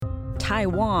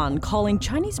Taiwan calling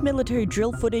Chinese military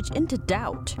drill footage into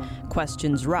doubt.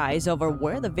 Questions rise over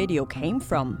where the video came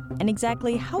from and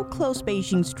exactly how close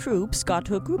Beijing's troops got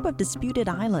to a group of disputed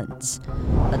islands.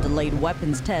 A delayed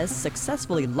weapons test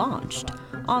successfully launched.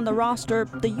 On the roster,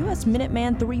 the U.S.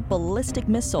 Minuteman III ballistic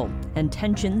missile and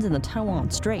tensions in the Taiwan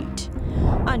Strait.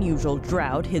 Unusual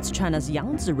drought hits China's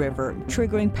Yangtze River,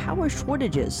 triggering power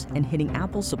shortages and hitting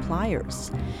Apple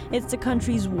suppliers. It's the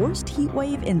country's worst heat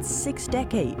wave in 6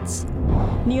 decades.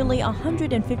 Nearly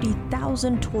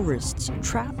 150,000 tourists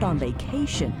trapped on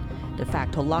vacation. De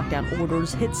facto lockdown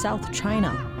orders hit South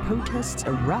China. Protests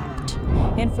erupt.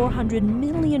 And 400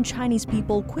 million Chinese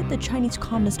people quit the Chinese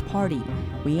Communist Party.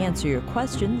 We answer your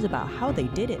questions about how they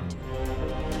did it.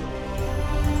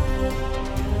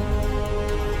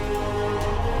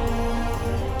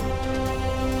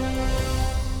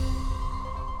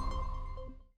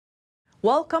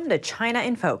 Welcome to China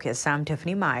in Focus. I'm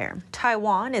Tiffany Meyer.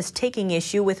 Taiwan is taking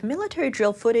issue with military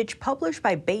drill footage published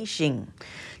by Beijing.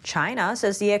 China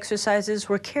says the exercises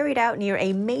were carried out near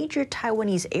a major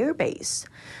Taiwanese airbase.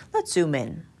 Let's zoom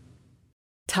in.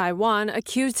 Taiwan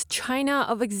accused China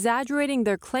of exaggerating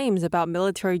their claims about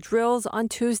military drills on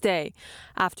Tuesday,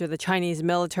 after the Chinese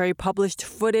military published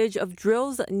footage of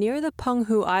drills near the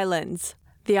Penghu Islands.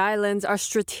 The islands are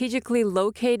strategically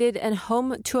located and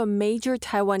home to a major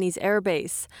Taiwanese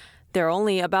airbase. They're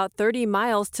only about 30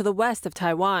 miles to the west of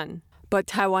Taiwan. But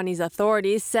Taiwanese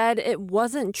authorities said it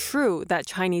wasn't true that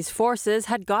Chinese forces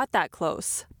had got that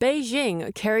close.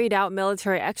 Beijing carried out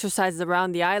military exercises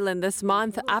around the island this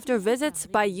month after visits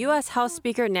by U.S. House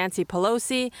Speaker Nancy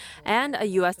Pelosi and a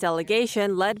U.S.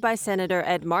 delegation led by Senator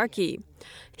Ed Markey.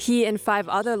 He and 5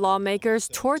 other lawmakers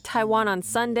toured Taiwan on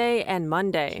Sunday and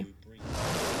Monday.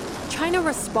 China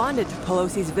responded to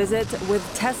Pelosi's visit with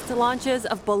test launches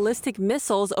of ballistic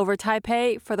missiles over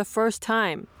Taipei for the first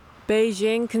time.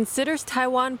 Beijing considers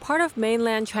Taiwan part of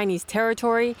mainland Chinese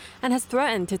territory and has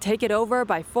threatened to take it over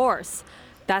by force.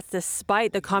 That's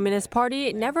despite the Communist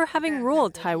Party never having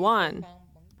ruled Taiwan.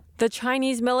 The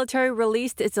Chinese military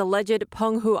released its alleged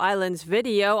Penghu Islands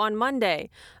video on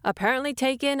Monday, apparently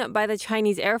taken by the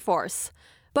Chinese Air Force.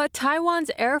 But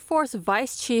Taiwan's Air Force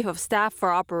Vice Chief of Staff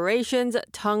for Operations,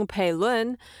 Teng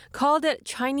Pei-lun, called it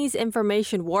Chinese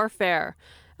information warfare,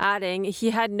 adding he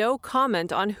had no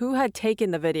comment on who had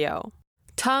taken the video.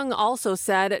 Teng also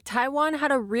said Taiwan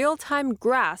had a real-time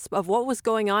grasp of what was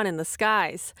going on in the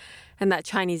skies, and that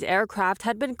Chinese aircraft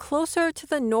had been closer to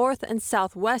the north and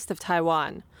southwest of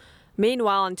Taiwan.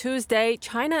 Meanwhile, on Tuesday,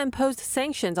 China imposed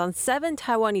sanctions on 7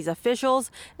 Taiwanese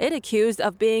officials it accused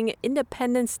of being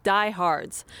independence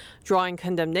diehards, drawing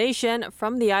condemnation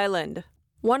from the island.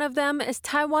 One of them is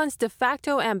Taiwan's de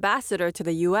facto ambassador to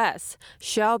the U.S.,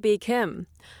 Hsiao Bi-khim.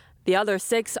 The other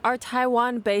 6 are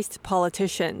Taiwan-based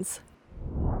politicians.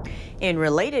 In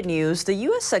related news, the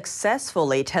U.S.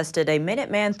 successfully tested a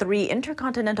Minuteman III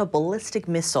intercontinental ballistic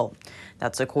missile.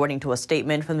 That's according to a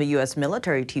statement from the U.S.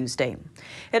 military Tuesday.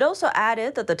 It also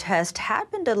added that the test had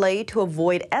been delayed to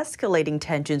avoid escalating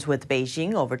tensions with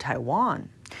Beijing over Taiwan.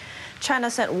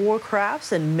 China sent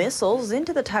warcrafts and missiles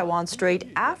into the Taiwan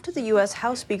Strait after the U.S.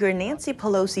 House Speaker Nancy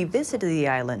Pelosi visited the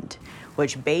island,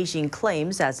 which Beijing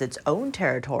claims as its own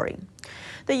territory.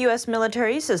 The U.S.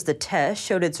 military says the test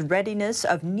showed its readiness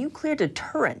of nuclear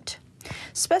deterrent,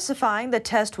 specifying the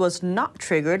test was not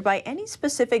triggered by any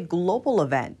specific global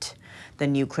event. The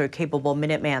nuclear-capable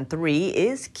Minuteman III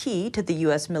is key to the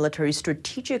U.S. military's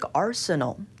strategic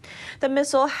arsenal. The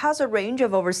missile has a range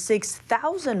of over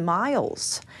 6,000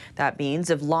 miles. That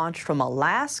means if launched from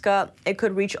Alaska, it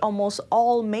could reach almost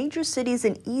all major cities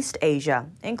in East Asia,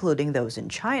 including those in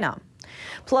China.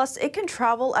 Plus, it can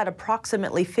travel at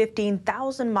approximately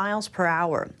 15,000 miles per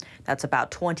hour. That's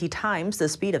about 20 times the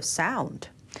speed of sound.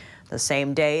 The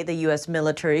same day the U.S.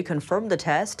 military confirmed the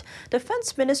test,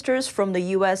 defense ministers from the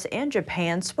U.S. and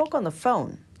Japan spoke on the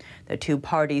phone. The 2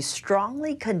 parties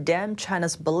strongly condemned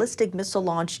China's ballistic missile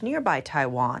launch nearby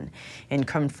Taiwan and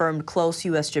confirmed close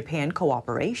U.S.-Japan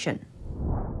cooperation.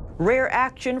 Rare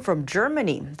action from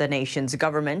Germany. The nation's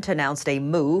government announced a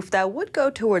move that would go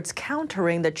towards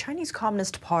countering the Chinese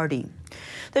Communist Party.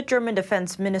 The German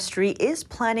Defense Ministry is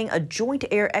planning a joint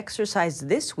air exercise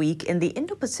this week in the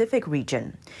Indo-Pacific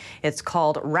region. It's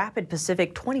called Rapid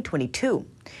Pacific 2022.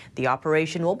 The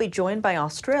operation will be joined by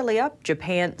Australia,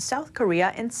 Japan, South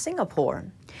Korea, and Singapore.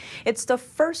 It's the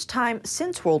first time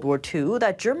since World War II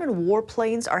that German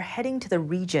warplanes are heading to the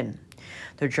region.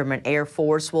 The German Air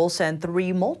Force will send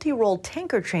 3 multi-role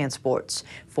tanker transports,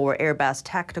 4 Airbus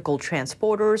tactical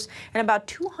transporters, and about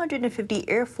 250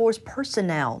 Air Force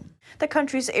personnel. The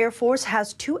country's Air Force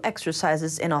has 2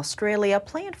 exercises in Australia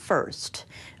planned first.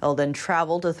 It'll then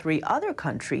travel to 3 other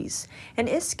countries and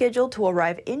is scheduled to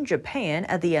arrive in Japan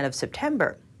at the end of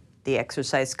September. The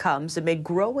exercise comes amid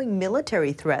growing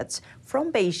military threats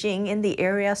from Beijing in the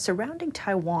area surrounding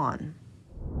Taiwan.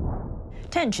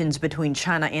 Tensions between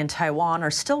China and Taiwan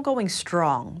are still going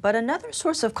strong, but another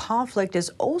source of conflict is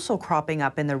also cropping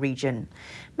up in the region.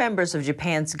 Members of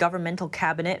Japan's governmental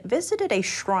cabinet visited a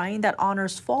shrine that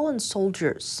honors fallen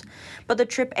soldiers. But the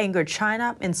trip angered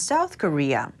China and South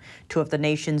Korea, 2 of the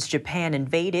nations Japan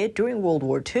invaded during World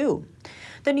War II.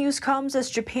 The news comes as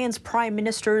Japan's prime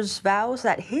minister vows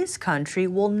that his country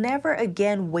will never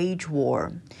again wage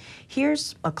war.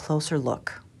 Here's a closer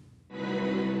look.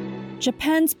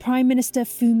 Japan's Prime Minister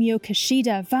Fumio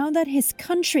Kishida vowed that his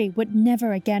country would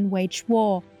never again wage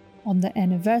war on the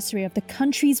anniversary of the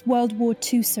country's World War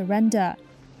II surrender.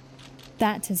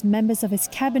 That as members of his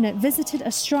cabinet visited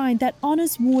a shrine that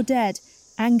honors war dead,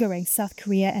 angering South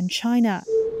Korea and China.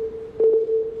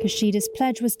 Kishida's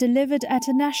pledge was delivered at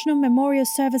a national memorial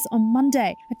service on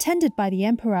Monday, attended by the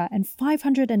emperor and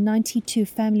 592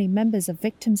 family members of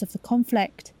victims of the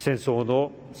conflict.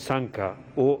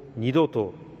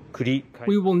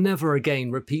 We will never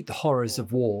again repeat the horrors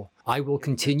of war. I will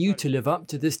continue to live up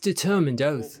to this determined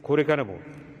oath.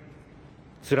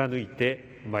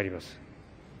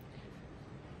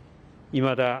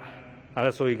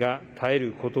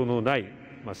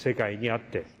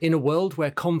 In a world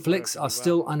where conflicts are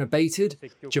still unabated,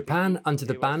 Japan, under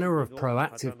the banner of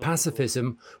proactive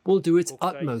pacifism, will do its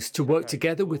utmost to work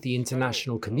together with the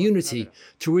international community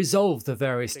to resolve the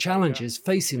various challenges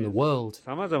facing the world.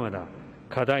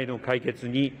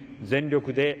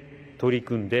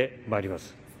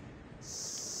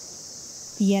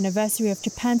 The anniversary of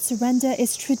Japan's surrender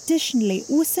is traditionally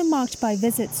also marked by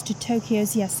visits to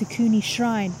Tokyo's Yasukuni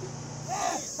Shrine.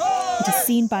 It is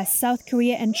seen by South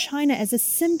Korea and China as a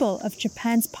symbol of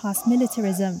Japan's past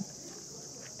militarism.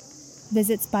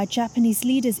 Visits by Japanese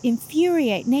leaders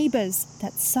infuriate neighbors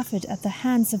that suffered at the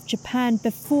hands of Japan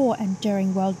before and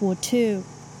during World War II.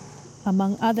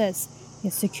 Among others,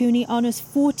 Yasukuni honors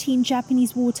 14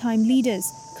 Japanese wartime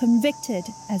leaders convicted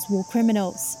as war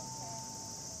criminals.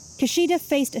 Kishida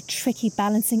faced a tricky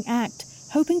balancing act,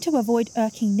 hoping to avoid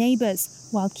irking neighbors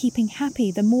while keeping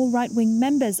happy the more right-wing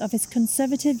members of his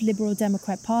conservative Liberal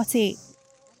Democrat Party.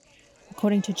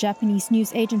 According to Japanese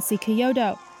news agency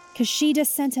Kyodo, Kishida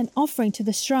sent an offering to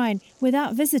the shrine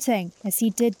without visiting, as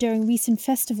he did during recent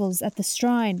festivals at the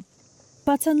shrine.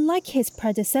 But unlike his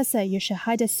predecessor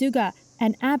Yoshihide Suga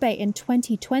and Abe in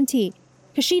 2020,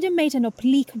 Kishida made an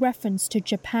oblique reference to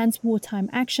Japan's wartime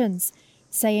actions,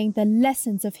 saying the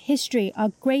lessons of history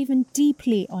are graven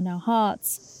deeply on our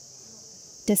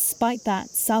hearts. Despite that,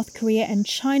 South Korea and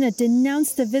China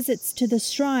denounced the visits to the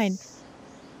shrine.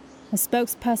 A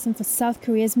spokesperson for South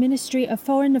Korea's Ministry of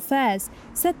Foreign Affairs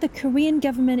said the Korean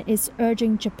government is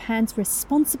urging Japan's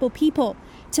responsible people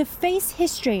to face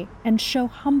history and show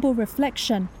humble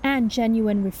reflection and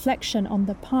genuine reflection on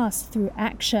the past through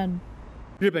action.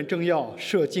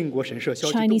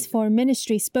 Chinese Foreign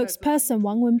Ministry spokesperson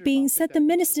Wang Wenbin said the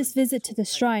minister's visit to the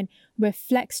shrine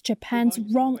reflects Japan's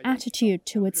wrong attitude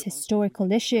towards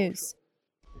historical issues.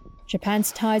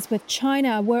 Japan's ties with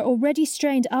China were already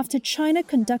strained after China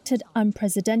conducted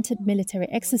unprecedented military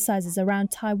exercises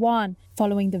around Taiwan,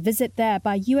 following the visit there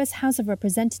by U.S. House of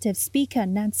Representatives Speaker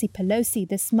Nancy Pelosi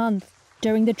this month.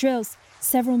 During the drills,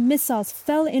 several missiles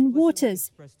fell in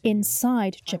waters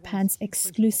inside Japan's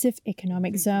exclusive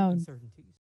economic zone.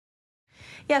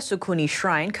 Yasukuni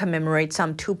Shrine commemorates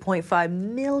some 2.5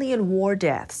 million war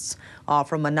deaths, all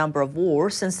from a number of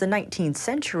wars since the 19th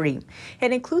century.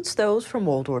 It includes those from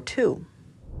World War II.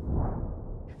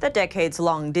 The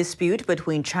decades-long dispute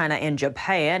between China and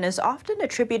Japan is often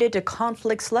attributed to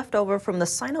conflicts left over from the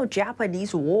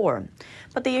Sino-Japanese War.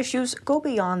 But the issues go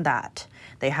beyond that.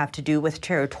 They have to do with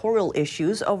territorial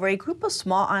issues over a group of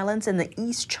small islands in the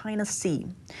East China Sea.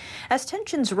 As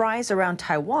tensions rise around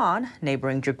Taiwan,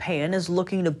 neighboring Japan is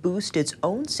looking to boost its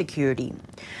own security.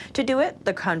 To do it,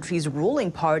 the country's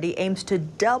ruling party aims to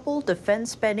double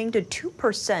defense spending to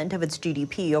 2% of its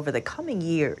GDP over the coming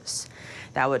years.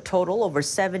 That would total over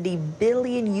 $70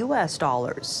 billion US.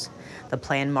 The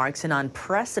plan marks an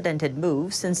unprecedented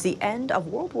move since the end of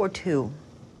World War II.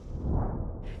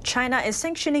 China is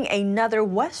sanctioning another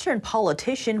Western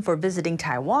politician for visiting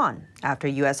Taiwan after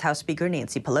U.S. House Speaker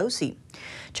Nancy Pelosi.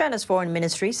 China's foreign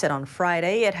ministry said on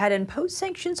Friday it had imposed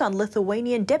sanctions on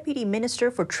Lithuanian Deputy Minister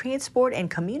for Transport and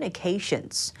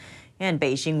Communications. And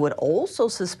Beijing would also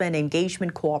suspend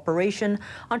engagement cooperation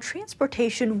on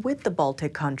transportation with the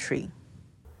Baltic country.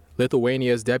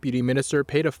 Lithuania's deputy minister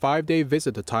paid a 5-day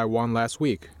visit to Taiwan last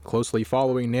week, closely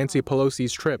following Nancy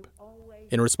Pelosi's trip.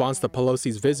 In response to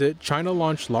Pelosi's visit, China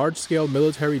launched large-scale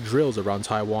military drills around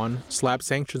Taiwan, slapped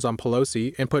sanctions on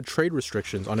Pelosi, and put trade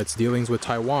restrictions on its dealings with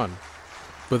Taiwan.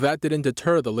 But that didn't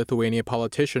deter the Lithuanian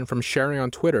politician from sharing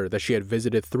on Twitter that she had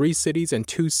visited 3 cities and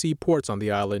 2 seaports on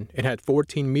the island and had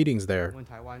 14 meetings there.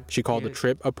 She called the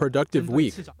trip a productive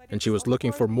week, and she was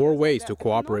looking for more ways to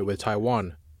cooperate with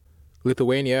Taiwan.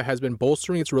 Lithuania has been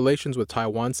bolstering its relations with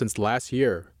Taiwan since last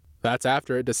year. That's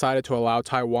after it decided to allow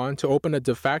Taiwan to open a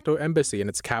de facto embassy in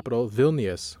its capital,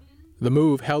 Vilnius. The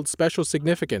move held special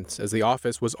significance as the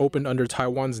office was opened under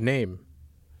Taiwan's name.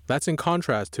 That's in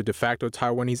contrast to de facto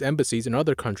Taiwanese embassies in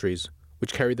other countries,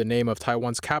 which carry the name of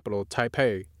Taiwan's capital,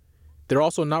 Taipei. They're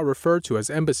also not referred to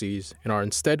as embassies and are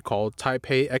instead called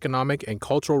Taipei Economic and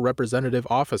Cultural Representative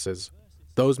Offices.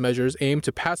 Those measures aim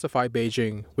to pacify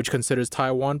Beijing, which considers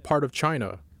Taiwan part of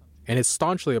China, and is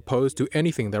staunchly opposed to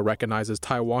anything that recognizes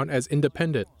Taiwan as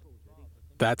independent.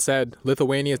 That said,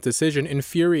 Lithuania's decision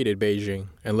infuriated Beijing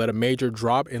and led a major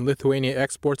drop in Lithuanian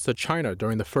exports to China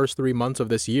during the first 3 months of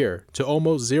this year to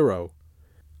almost zero.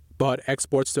 But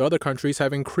exports to other countries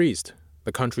have increased.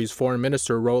 The country's foreign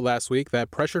minister wrote last week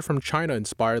that pressure from China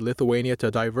inspired Lithuania to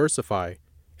diversify.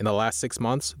 In the last 6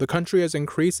 months, the country has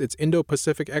increased its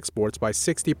Indo-Pacific exports by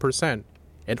 60%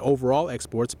 and overall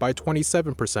exports by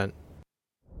 27%.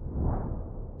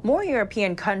 More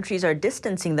European countries are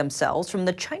distancing themselves from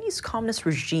the Chinese Communist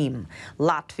regime.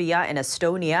 Latvia and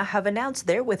Estonia have announced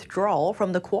their withdrawal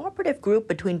from the cooperative group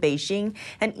between Beijing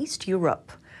and East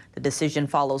Europe. The decision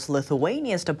follows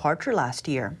Lithuania's departure last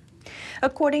year.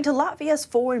 According to Latvia's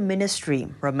foreign ministry,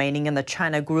 remaining in the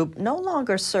China group no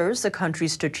longer serves the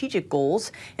country's strategic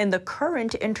goals in the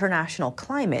current international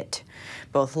climate.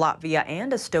 Both Latvia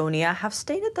and Estonia have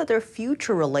stated that their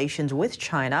future relations with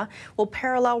China will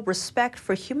parallel respect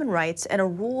for human rights and a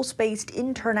rules-based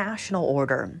international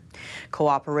order.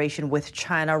 Cooperation with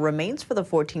China remains for the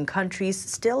 14 countries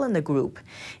still in the group,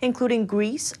 including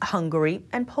Greece, Hungary,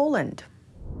 and Poland.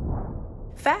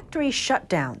 Factory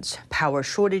shutdowns, power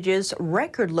shortages,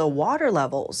 record low water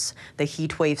levels. The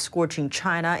heat wave scorching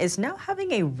China is now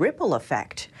having a ripple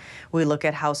effect. We look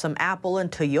at how some Apple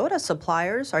and Toyota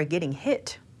suppliers are getting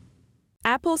hit.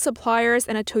 Apple suppliers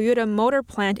and a Toyota motor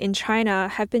plant in China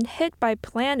have been hit by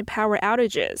planned power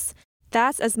outages.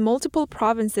 That's as multiple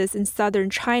provinces in southern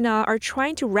China are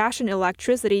trying to ration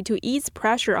electricity to ease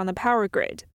pressure on the power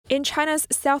grid. In China's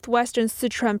southwestern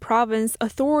Sichuan province,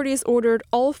 authorities ordered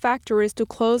all factories to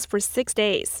close for 6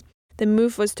 days. The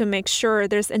move was to make sure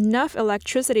there's enough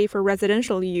electricity for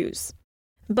residential use.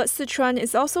 But Sichuan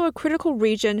is also a critical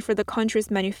region for the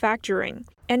country's manufacturing,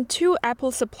 and 2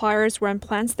 Apple suppliers run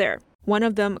plants there. One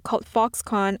of them, called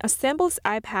Foxconn, assembles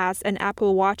iPads and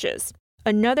Apple Watches.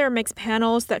 Another makes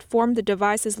panels that form the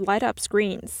device's light-up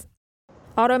screens.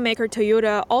 Automaker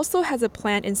Toyota also has a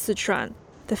plant in Sichuan.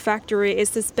 The factory is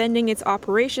suspending its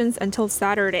operations until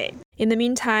Saturday. In the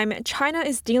meantime, China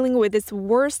is dealing with its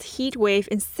worst heat wave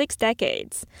in 6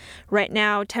 decades. Right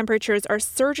now, temperatures are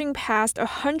surging past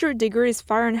 100 degrees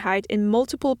Fahrenheit in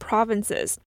multiple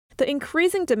provinces. The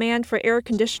increasing demand for air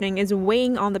conditioning is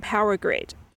weighing on the power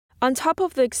grid. On top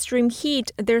of the extreme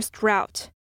heat, there's drought.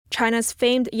 China's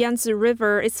famed Yangtze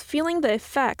River is feeling the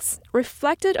effects,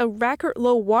 reflected a record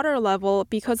low water level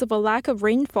because of a lack of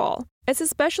rainfall. It's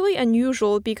especially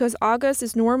unusual because August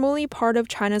is normally part of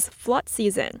China's flood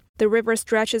season. The river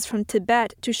stretches from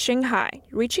Tibet to Shanghai,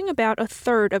 reaching about a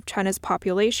third of China's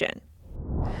population.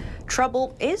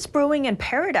 Trouble is brewing in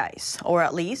paradise, or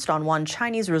at least on one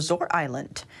Chinese resort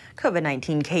island.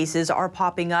 COVID-19 cases are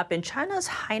popping up in China's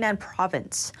Hainan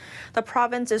province. The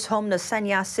province is home to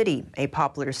Sanya City, a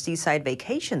popular seaside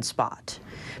vacation spot.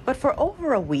 But for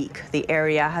over a week, the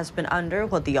area has been under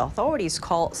what the authorities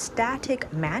call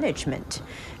static management,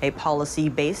 a policy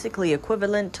basically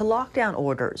equivalent to lockdown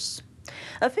orders.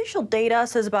 Official data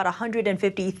says about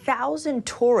 150,000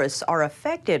 tourists are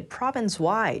affected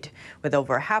province-wide, with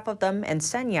over half of them in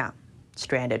Sanya.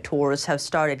 Stranded tourists have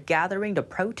started gathering to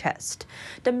protest,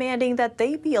 demanding that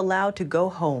they be allowed to go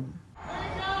home.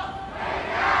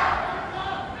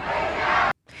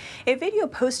 A video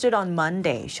posted on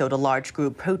Monday showed a large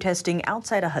group protesting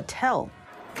outside a hotel.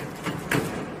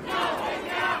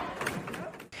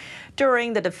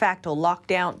 During the de facto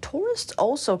lockdown, tourists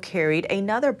also carried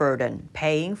another burden,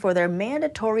 paying for their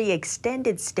mandatory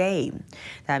extended stay.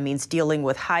 That means dealing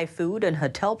with high food and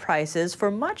hotel prices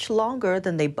for much longer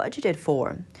than they budgeted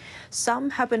for. Some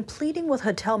have been pleading with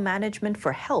hotel management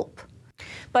for help.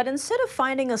 But instead of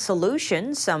finding a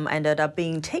solution, some ended up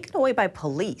being taken away by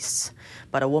police.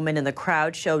 But a woman in the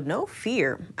crowd showed no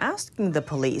fear, asking the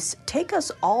police, "Take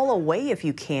us all away if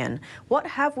you can. What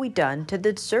have we done to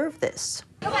deserve this?"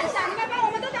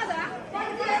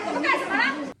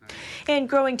 In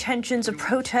growing tensions of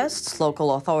protests,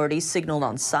 local authorities signaled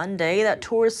on Sunday that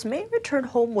tourists may return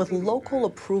home with local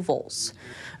approvals.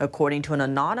 According to an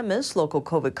anonymous local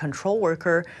COVID control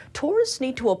worker, tourists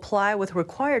need to apply with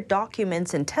required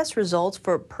documents and test results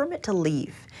for a permit to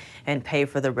leave and pay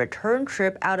for the return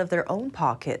trip out of their own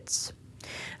pockets.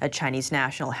 A Chinese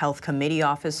National Health Committee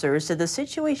officer said the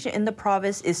situation in the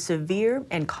province is severe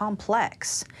and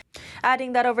complex,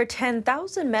 adding that over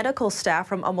 10,000 medical staff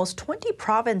from almost 20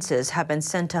 provinces have been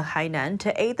sent to Hainan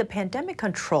to aid the pandemic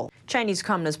control. Chinese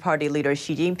Communist Party leader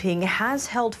Xi Jinping has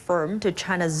held firm to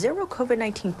China's zero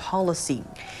COVID-19 policy.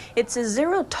 It's a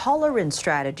zero-tolerance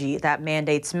strategy that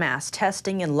mandates mass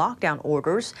testing and lockdown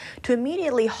orders to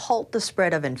immediately halt the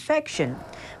spread of infection.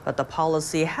 But the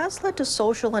policy has led to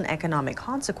social and economic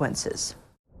consequences.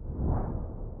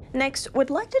 Next, we'd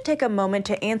like to take a moment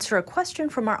to answer a question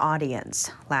from our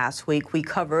audience. Last week, we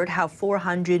covered how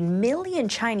 400 million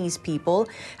Chinese people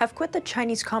have quit the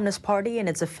Chinese Communist Party and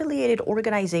its affiliated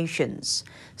organizations.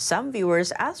 Some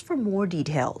viewers asked for more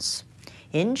details.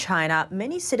 In China,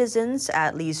 many citizens,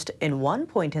 at least in one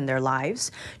point in their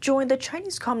lives, joined the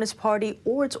Chinese Communist Party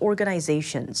or its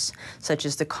organizations, such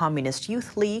as the Communist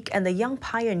Youth League and the Young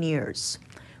Pioneers.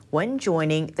 When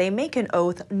joining, they make an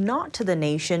oath not to the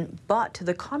nation, but to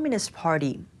the Communist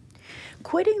Party.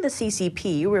 Quitting the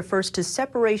CCP refers to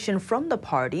separation from the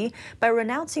party by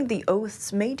renouncing the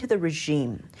oaths made to the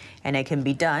regime, and it can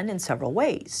be done in several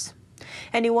ways.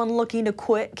 Anyone looking to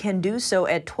quit can do so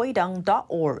at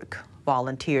tuidang.org.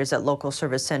 Volunteers at local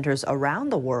service centers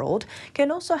around the world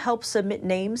can also help submit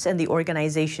names and the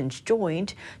organizations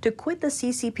joined to quit the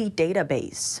CCP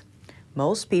database.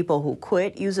 Most people who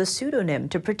quit use a pseudonym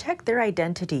to protect their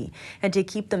identity and to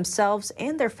keep themselves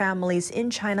and their families in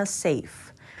China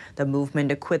safe. The movement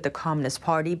to quit the Communist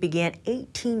Party began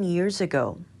 18 years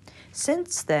ago.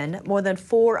 Since then, more than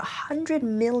 400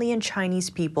 million Chinese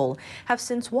people have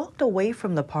since walked away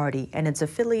from the party and its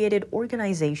affiliated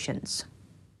organizations.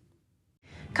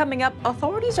 Coming up,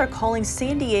 authorities are calling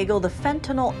San Diego the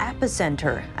fentanyl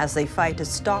epicenter as they fight to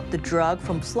stop the drug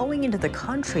from flowing into the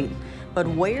country. But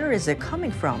where is it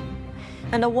coming from?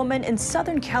 And a woman in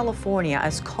Southern California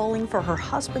is calling for her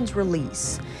husband's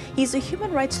release. He's a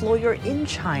human rights lawyer in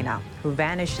China who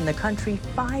vanished in the country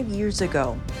 5 years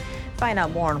ago. Find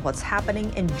out more on what's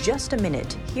happening in just a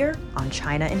minute here on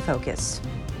China in Focus.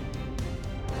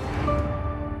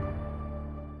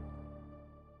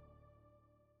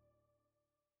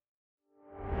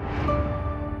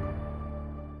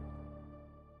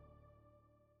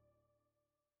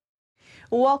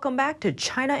 Welcome back to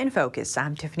China in Focus.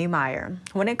 I'm Tiffany Meyer.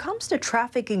 When it comes to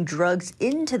trafficking drugs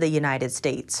into the United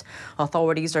States,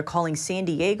 authorities are calling San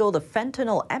Diego the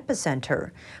fentanyl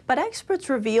epicenter. But experts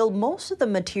reveal most of the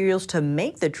materials to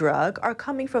make the drug are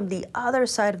coming from the other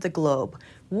side of the globe,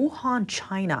 Wuhan,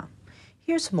 China.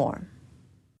 Here's more.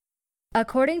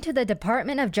 According to the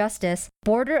Department of Justice,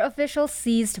 border officials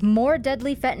seized more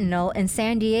deadly fentanyl in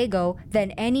San Diego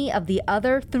than any of the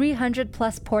other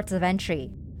 300-plus ports of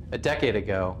entry. A decade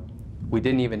ago, we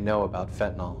didn't even know about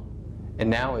fentanyl, and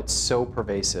now it's so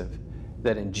pervasive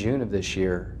that in June of this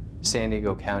year, San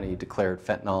Diego County declared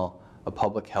fentanyl a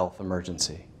public health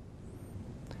emergency.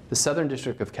 The Southern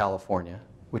District of California,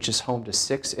 which is home to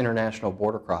 6 international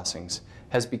border crossings,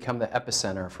 has become the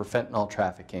epicenter for fentanyl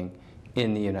trafficking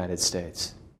in the United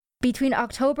States. Between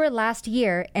October last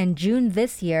year and June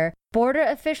this year, border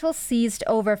officials seized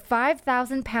over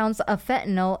 5,000 pounds of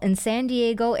fentanyl in San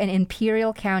Diego and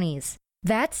Imperial counties.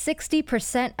 That's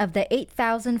 60% of the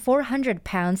 8,400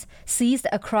 pounds seized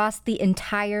across the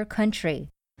entire country.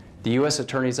 The U.S.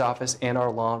 Attorney's Office and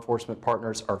our law enforcement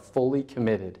partners are fully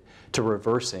committed to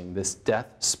reversing this death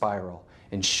spiral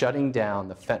and shutting down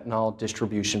the fentanyl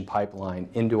distribution pipeline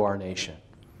into our nation.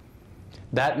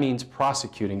 That means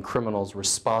prosecuting criminals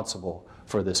responsible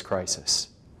for this crisis.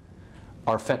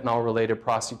 Our fentanyl-related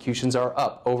prosecutions are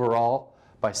up overall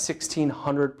by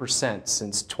 1,600%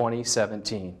 since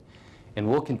 2017, and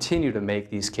we'll continue to make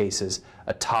these cases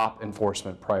a top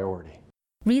enforcement priority.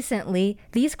 Recently,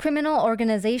 these criminal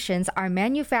organizations are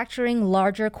manufacturing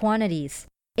larger quantities.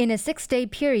 In a 6-day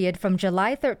period from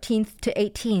July 13th to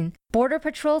 18th, Border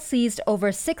Patrol seized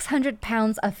over 600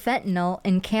 pounds of fentanyl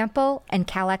in Campo and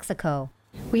Calexico.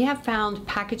 We have found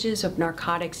packages of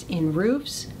narcotics in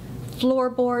roofs,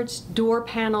 floorboards, door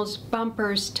panels,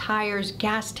 bumpers, tires,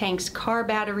 gas tanks, car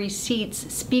batteries, seats,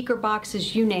 speaker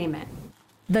boxes, you name it.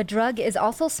 The drug is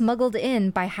also smuggled in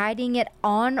by hiding it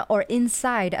on or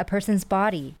inside a person's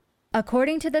body.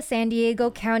 According to the San Diego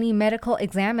County Medical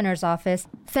Examiner's Office,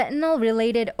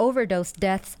 fentanyl-related overdose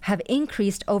deaths have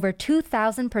increased over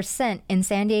 2,000% in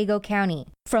San Diego County,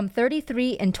 from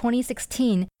 33 in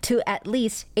 2016 to at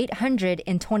least 800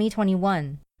 in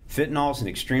 2021. Fentanyl is an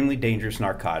extremely dangerous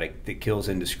narcotic that kills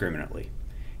indiscriminately.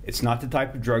 It's not the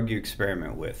type of drug you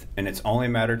experiment with, and it's only a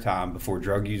matter of time before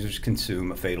drug users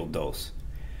consume a fatal dose.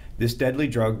 This deadly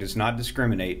drug does not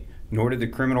discriminate, nor do the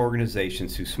criminal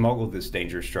organizations who smuggle this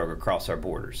dangerous drug across our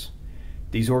borders.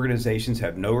 These organizations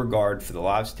have no regard for the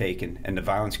lives taken and the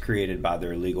violence created by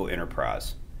their illegal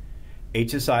enterprise.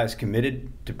 HSI is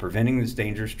committed to preventing this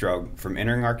dangerous drug from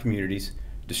entering our communities,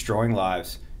 destroying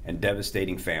lives, and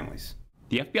devastating families.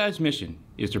 The FBI's mission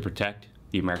is to protect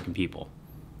the American people,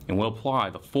 and we'll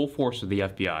apply the full force of the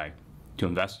FBI to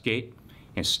investigate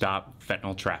and stop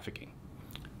fentanyl trafficking.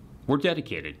 We're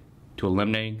dedicated to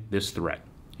eliminating this threat,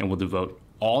 and will devote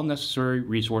all necessary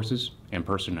resources and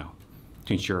personnel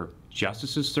to ensure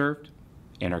justice is served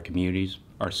and our communities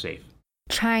are safe.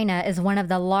 China is one of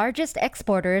the largest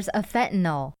exporters of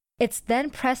fentanyl. It's then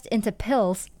pressed into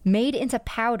pills, made into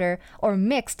powder, or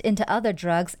mixed into other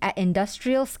drugs at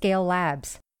industrial-scale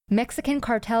labs. Mexican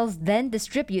cartels then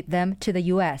distribute them to the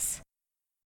U.S.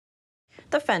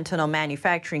 The fentanyl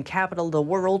manufacturing capital of the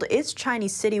world is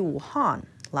Chinese city Wuhan.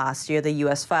 Last year, the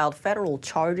U.S. filed federal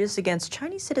charges against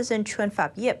Chinese citizen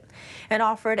Chun-Fab Yip and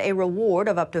offered a reward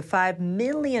of up to $5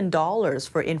 million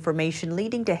for information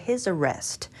leading to his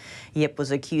arrest. Yip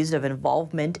was accused of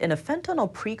involvement in a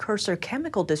fentanyl precursor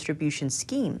chemical distribution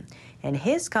scheme, and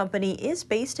his company is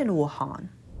based in Wuhan.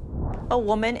 A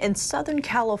woman in Southern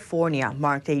California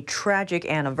marked a tragic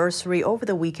anniversary over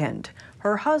the weekend.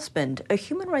 Her husband, a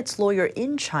human rights lawyer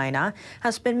in China,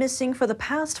 has been missing for the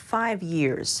past 5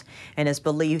 years and is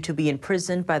believed to be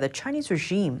imprisoned by the Chinese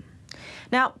regime.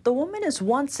 Now, the woman is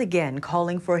once again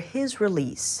calling for his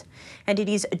release.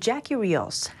 NTD's Jackie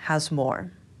Rios has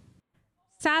more.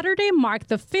 Saturday marked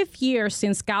the 5th year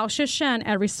since Gao Zhishen,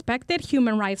 a respected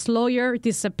human rights lawyer,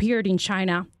 disappeared in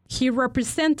China. He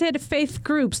represented faith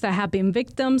groups that have been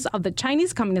victims of the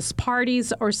Chinese Communist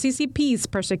Party's or CCP's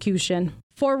persecution.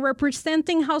 For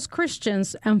representing house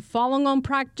Christians and Falun Gong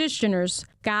practitioners,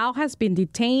 Gao has been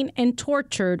detained and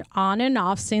tortured on and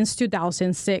off since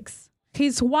 2006.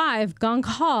 His wife, Gong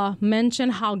He,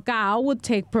 mentioned how Gao would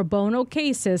take pro bono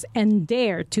cases and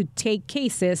dare to take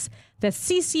cases that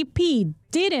CCP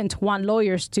didn't want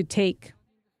lawyers to take.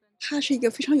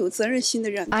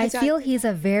 I feel he's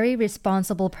a very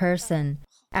responsible person.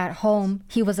 At home,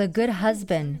 he was a good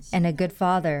husband and a good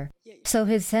father. So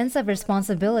his sense of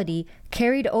responsibility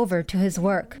carried over to his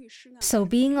work. So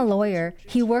being a lawyer,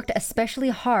 he worked especially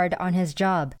hard on his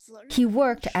job. He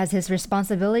worked as his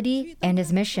responsibility and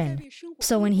his mission.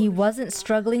 So when he wasn't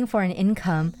struggling for an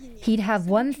income, he'd have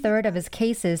 1/3 of his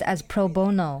cases as pro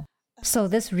bono. So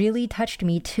this really touched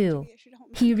me too.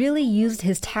 He really used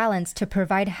his talents to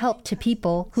provide help to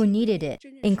people who needed it,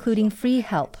 including free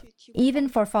help. Even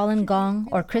for Falun Gong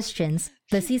or Christians,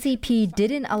 the CCP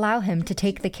didn't allow him to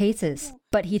take the cases,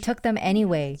 but he took them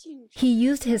anyway. He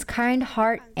used his kind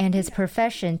heart and his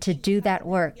profession to do that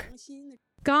work.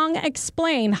 Gong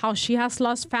explained how she has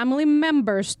lost family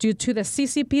members due to the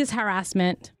CCP's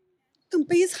harassment.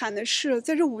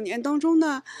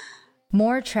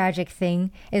 More tragic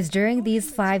thing is during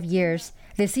these 5 years,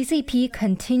 the CCP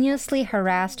continuously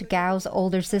harassed Gao's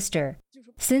older sister.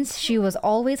 Since she was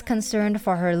always concerned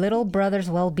for her little brother's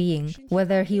well-being,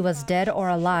 whether he was dead or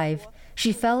alive,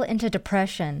 she fell into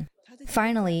depression.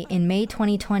 Finally, in May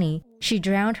 2020, she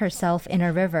drowned herself in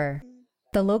a river.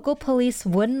 The local police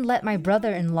wouldn't let my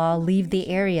brother-in-law leave the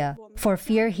area for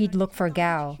fear he'd look for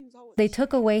Gao. They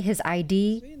took away his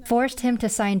ID, forced him to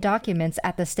sign documents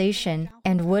at the station,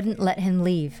 and wouldn't let him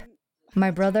leave.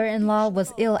 My brother-in-law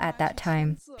was ill at that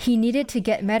time. He needed to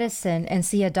get medicine and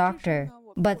see a doctor,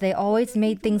 but they always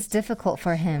made things difficult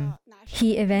for him.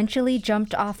 He eventually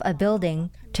jumped off a building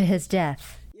to his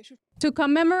death. To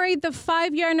commemorate the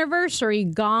 5-year anniversary,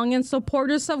 Gong and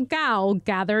supporters of Gao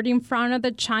gathered in front of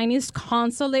the Chinese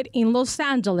consulate in Los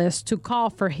Angeles to call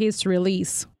for his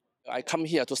release. I come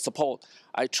here to support.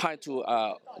 I try to,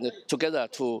 together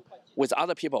with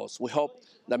other people, we hope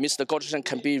that Mr. Gao Zhishen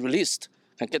can be released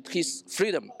and get his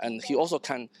freedom, and he also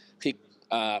can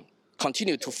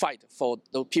continue to fight for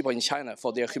the people in China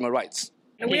for their human rights.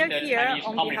 We are here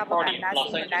on behalf of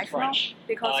Amnesty International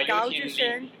because Gao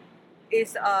Zhishen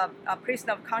is a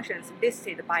prisoner of conscience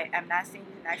listed by Amnesty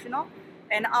International.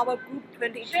 And our Group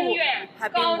 22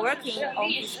 have been working on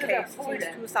this case since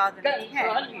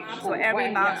 2010. So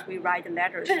every month we write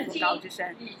letters to Gao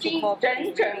Zhishen to call for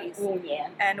his release.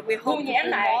 And we hope to do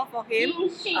more for him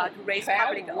to raise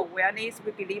public awareness.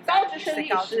 We believe that Mr.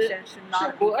 Gao Zhishen should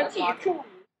not be forgotten.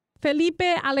 Felipe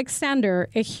Alexander,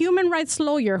 a human rights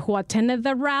lawyer who attended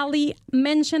the rally,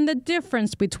 mentioned the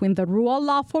difference between the rule of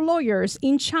law for lawyers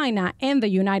in China and the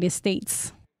United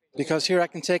States. Because here I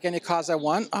can take any cause I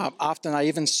want. Often I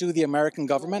even sue the American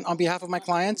government on behalf of my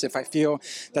clients if I feel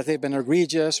that they've been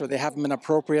egregious or they haven't been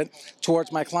appropriate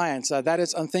towards my clients. That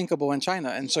is unthinkable in China.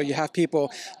 And so you have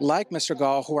people like Mr.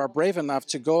 Gao who are brave enough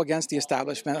to go against the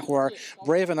establishment, who are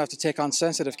brave enough to take on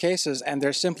sensitive cases, and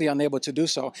they're simply unable to do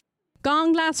so.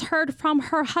 Gong last heard from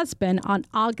her husband on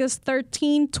August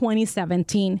 13,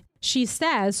 2017. She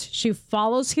says she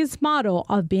follows his motto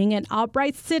of being an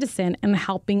upright citizen and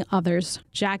helping others.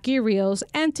 Jackie Rios,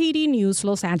 NTD News,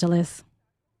 Los Angeles.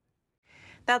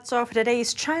 That's all for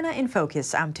today's China in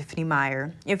Focus. I'm Tiffany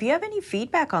Meyer. If you have any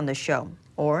feedback on the show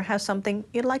or have something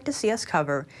you'd like to see us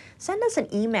cover, send us an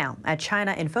email at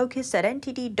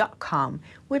chinainfocus@ntd.com.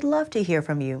 We'd love to hear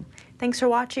from you. Thanks for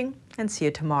watching and see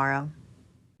you tomorrow.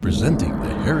 Presenting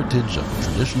the heritage of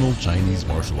traditional Chinese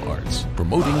martial arts,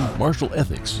 promoting martial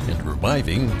ethics, and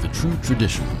reviving the true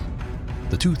tradition.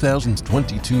 The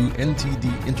 2022 NTD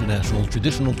International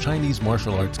Traditional Chinese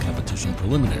Martial Arts Competition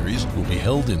preliminaries will be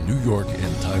held in New York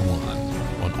and Taiwan.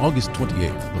 On August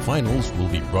 28th, the finals will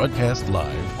be broadcast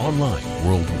live online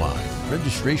worldwide.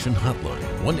 Registration hotline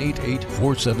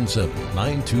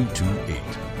 1-888-477-9228.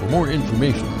 For more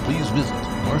information, please visit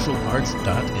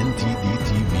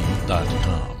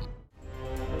martialarts.ntdtv.com.